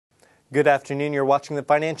Good afternoon. You're watching the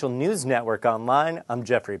Financial News Network online. I'm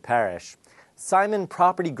Jeffrey Parrish. Simon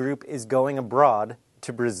Property Group is going abroad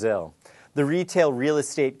to Brazil. The retail real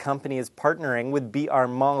estate company is partnering with BR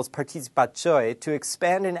Malls Participacoes to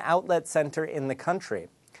expand an outlet center in the country.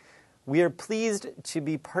 We are pleased to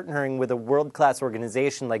be partnering with a world-class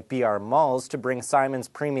organization like BR Malls to bring Simon's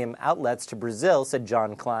Premium Outlets to Brazil, said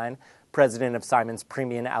John Klein, president of Simon's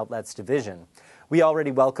Premium Outlets division. We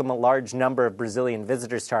already welcome a large number of Brazilian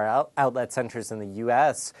visitors to our outlet centers in the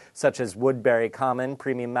U.S., such as Woodbury Common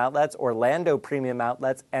Premium Outlets, Orlando Premium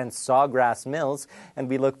Outlets, and Sawgrass Mills, and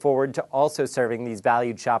we look forward to also serving these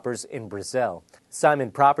valued shoppers in Brazil.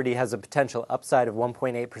 Simon Property has a potential upside of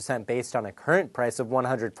 1.8% based on a current price of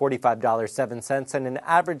 $145.07 and an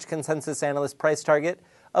average consensus analyst price target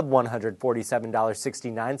of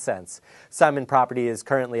 $147.69. Simon Property is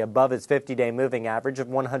currently above its 50-day moving average of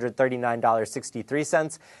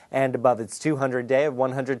 $139.63 and above its 200-day of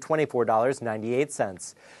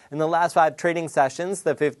 $124.98. In the last 5 trading sessions,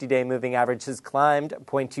 the 50-day moving average has climbed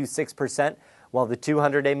 0.26%, while the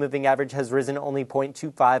 200-day moving average has risen only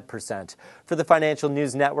 0.25%. For the Financial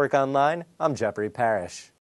News Network Online, I'm Jeffrey Parrish.